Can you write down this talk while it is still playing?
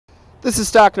This is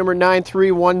stock number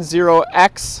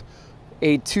 9310X,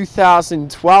 a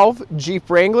 2012 Jeep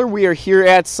Wrangler. We are here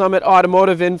at Summit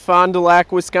Automotive in Fond du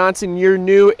Lac, Wisconsin, your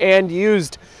new and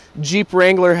used Jeep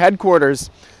Wrangler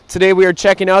headquarters. Today we are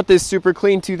checking out this super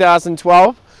clean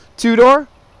 2012 two-door.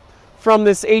 From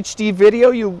this HD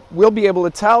video, you will be able to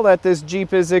tell that this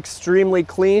Jeep is extremely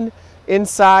clean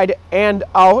inside and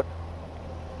out.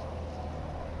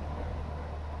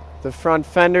 The front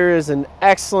fender is in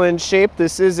excellent shape.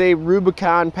 This is a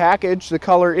Rubicon package. The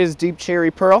color is deep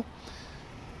cherry pearl.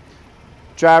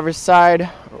 Driver's side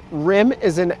rim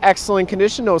is in excellent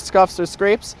condition, no scuffs or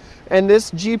scrapes. And this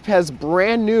Jeep has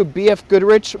brand new BF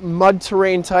Goodrich mud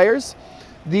terrain tires.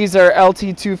 These are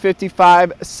LT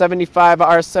 255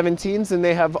 75R17s and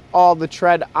they have all the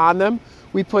tread on them.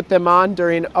 We put them on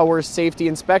during our safety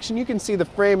inspection. You can see the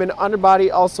frame and underbody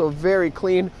also very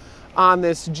clean on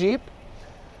this Jeep.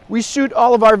 We shoot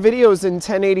all of our videos in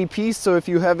 1080p, so if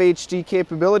you have HD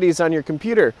capabilities on your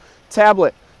computer,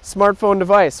 tablet, smartphone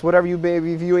device, whatever you may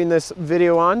be viewing this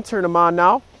video on, turn them on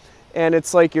now, and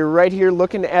it's like you're right here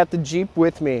looking at the Jeep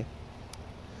with me.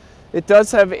 It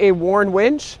does have a worn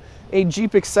winch, a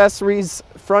Jeep Accessories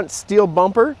front steel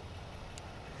bumper,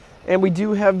 and we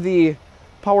do have the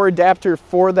power adapter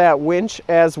for that winch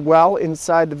as well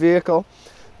inside the vehicle.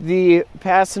 The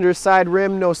passenger side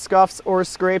rim, no scuffs or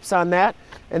scrapes on that,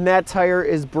 and that tire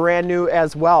is brand new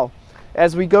as well.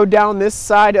 As we go down this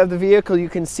side of the vehicle, you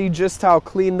can see just how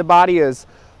clean the body is,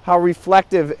 how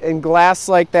reflective and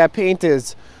glass-like that paint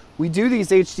is. We do these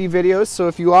HD videos, so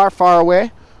if you are far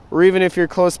away, or even if you're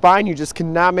close by and you just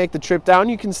cannot make the trip down,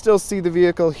 you can still see the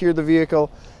vehicle, hear the vehicle,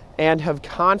 and have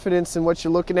confidence in what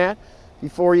you're looking at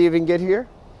before you even get here.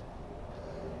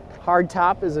 Hard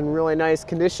top is in really nice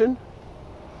condition.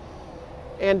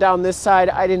 And down this side,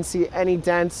 I didn't see any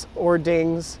dents or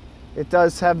dings. It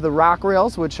does have the rock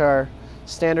rails, which are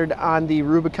standard on the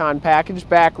Rubicon package.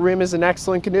 Back rim is in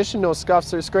excellent condition, no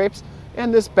scuffs or scrapes.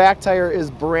 And this back tire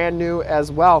is brand new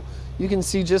as well. You can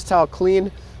see just how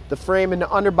clean the frame and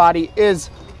the underbody is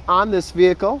on this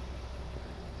vehicle.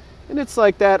 And it's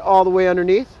like that all the way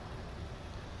underneath.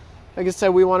 Like I said,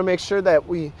 we want to make sure that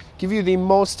we give you the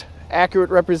most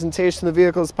accurate representation of the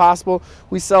vehicle as possible.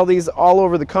 We sell these all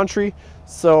over the country,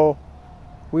 so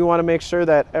we want to make sure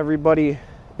that everybody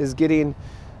is getting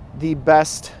the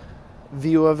best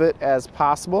view of it as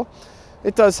possible.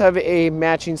 It does have a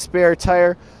matching spare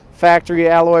tire, factory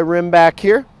alloy rim back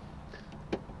here.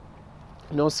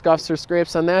 No scuffs or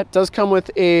scrapes on that. It does come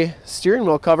with a steering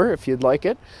wheel cover if you'd like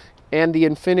it, and the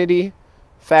Infinity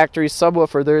factory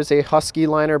subwoofer. There's a Husky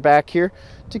liner back here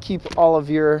to keep all of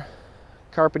your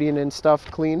carpeting and stuff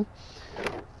clean,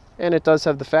 and it does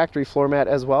have the factory floor mat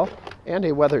as well and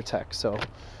a WeatherTech, so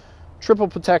triple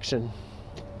protection.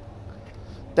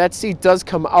 That seat does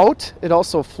come out. It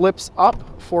also flips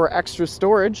up for extra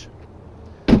storage.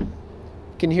 You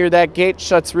can hear that gate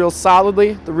shuts real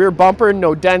solidly. The rear bumper,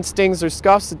 no dents, dings, or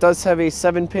scuffs. It does have a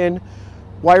 7-pin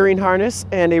wiring harness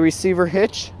and a receiver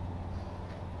hitch.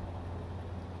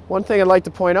 One thing I'd like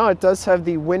to point out, it does have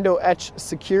the window etch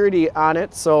security on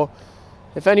it, so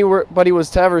if anybody was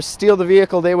to ever steal the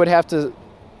vehicle, they would have to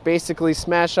basically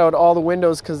smash out all the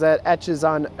windows because that etches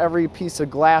on every piece of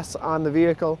glass on the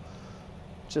vehicle.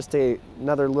 Just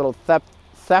another little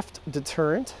theft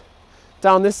deterrent.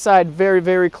 Down this side, very,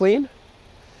 very clean. You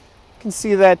can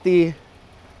see that the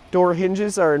door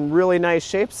hinges are in really nice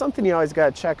shape. Something you always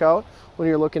got to check out when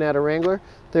you're looking at a Wrangler.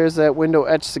 There's that window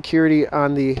etch security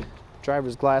on the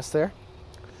driver's glass there.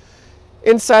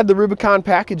 Inside, the Rubicon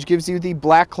package gives you the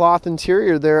black cloth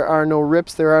interior. There are no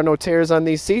rips, there are no tears on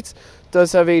these seats. It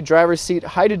does have a driver's seat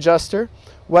height adjuster,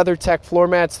 WeatherTech floor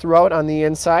mats throughout on the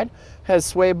inside. Has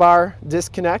sway bar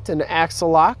disconnect and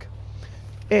axle lock.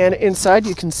 And inside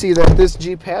you can see that this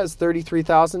Jeep has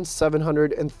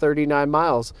 33,739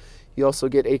 miles. You also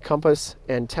get a compass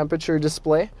and temperature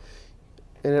display,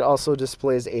 and it also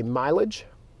displays a mileage.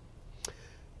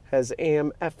 Has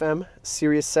AM, FM,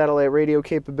 Sirius satellite radio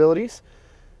capabilities.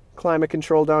 Climate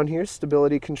control down here,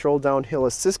 stability control, downhill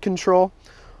assist control.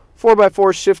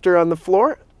 4x4 shifter on the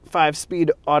floor.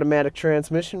 5-speed automatic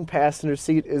transmission. Passenger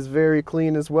seat is very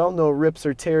clean as well. No rips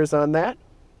or tears on that.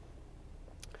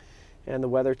 And the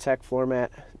WeatherTech floor mat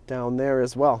down there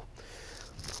as well.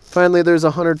 Finally, there's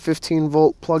a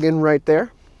 115-volt plug-in right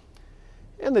there.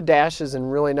 And the dash is in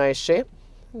really nice shape.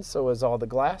 And so is all the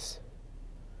glass.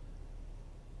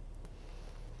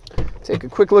 Take a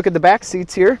quick look at the back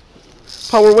seats here.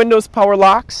 Power windows, power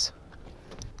locks,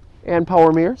 and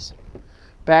power mirrors.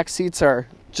 Back seats are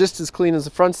just as clean as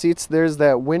the front seats. There's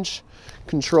that winch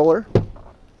controller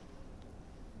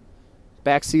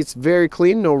Back seat's very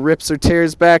clean, no rips or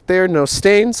tears back there, no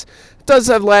stains. It does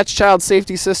have latch child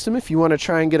safety system if you want to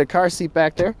try and get a car seat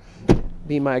back there.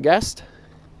 Be my guest.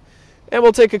 And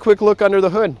we'll take a quick look under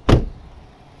the hood.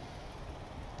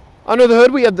 Under the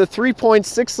hood we have the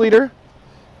 3.6 liter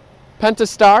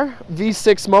Pentastar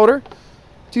V6 motor.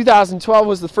 2012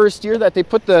 was the first year that they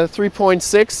put the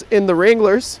 3.6 in the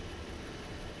Wranglers.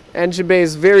 Engine bay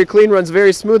is very clean, runs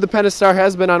very smooth. The Pentastar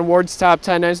has been on Ward's top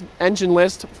 10 engine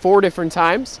list 4 different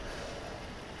times.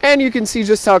 And you can see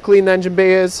just how clean the engine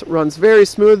bay is. Runs very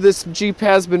smooth. This Jeep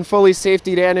has been fully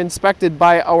safetied and inspected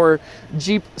by our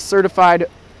Jeep certified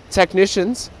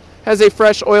technicians. Has a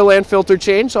fresh oil and filter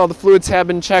change. All the fluids have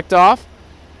been checked and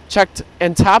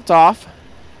topped off.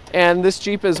 And this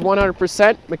Jeep is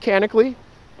 100% mechanically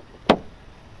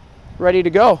ready to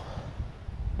go.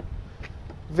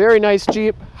 Very nice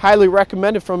Jeep, highly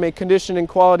recommended from a condition and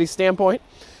quality standpoint.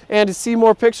 And to see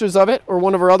more pictures of it or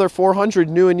one of our other 400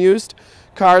 new and used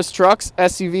cars, trucks,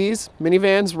 SUVs,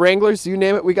 minivans, Wranglers, you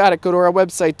name it, we got it. Go to our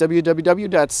website,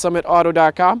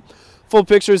 www.summitauto.com. Full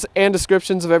pictures and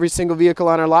descriptions of every single vehicle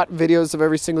on our lot, videos of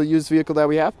every single used vehicle that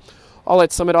we have, all at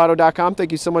summitauto.com.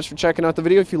 Thank you so much for checking out the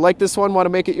video. If you like this one, want to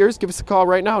make it yours, give us a call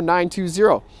right now,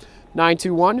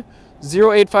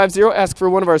 920-921-0850. Ask for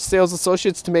one of our sales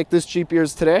associates to make this Jeep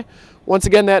yours today. Once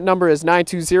again, that number is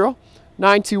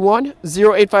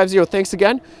 920-921-0850. Thanks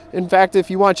again. In fact, if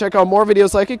you want to check out more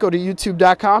videos like it, go to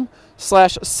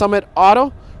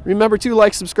youtube.com/summitauto. Remember to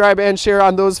like, subscribe, and share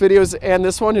on those videos and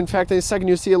this one. In fact, in a second,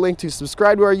 you'll see a link to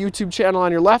subscribe to our YouTube channel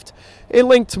on your left, a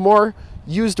link to more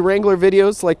used Wrangler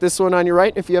videos like this one on your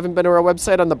right. If you haven't been to our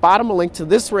website, on the bottom, a link to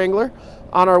this Wrangler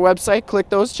on our website. Click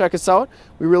those, check us out.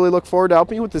 We really look forward to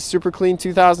helping you with this super clean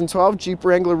 2012 Jeep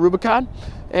Wrangler Rubicon.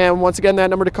 And once again, that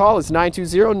number to call is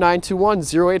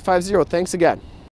 920-921-0850. Thanks again.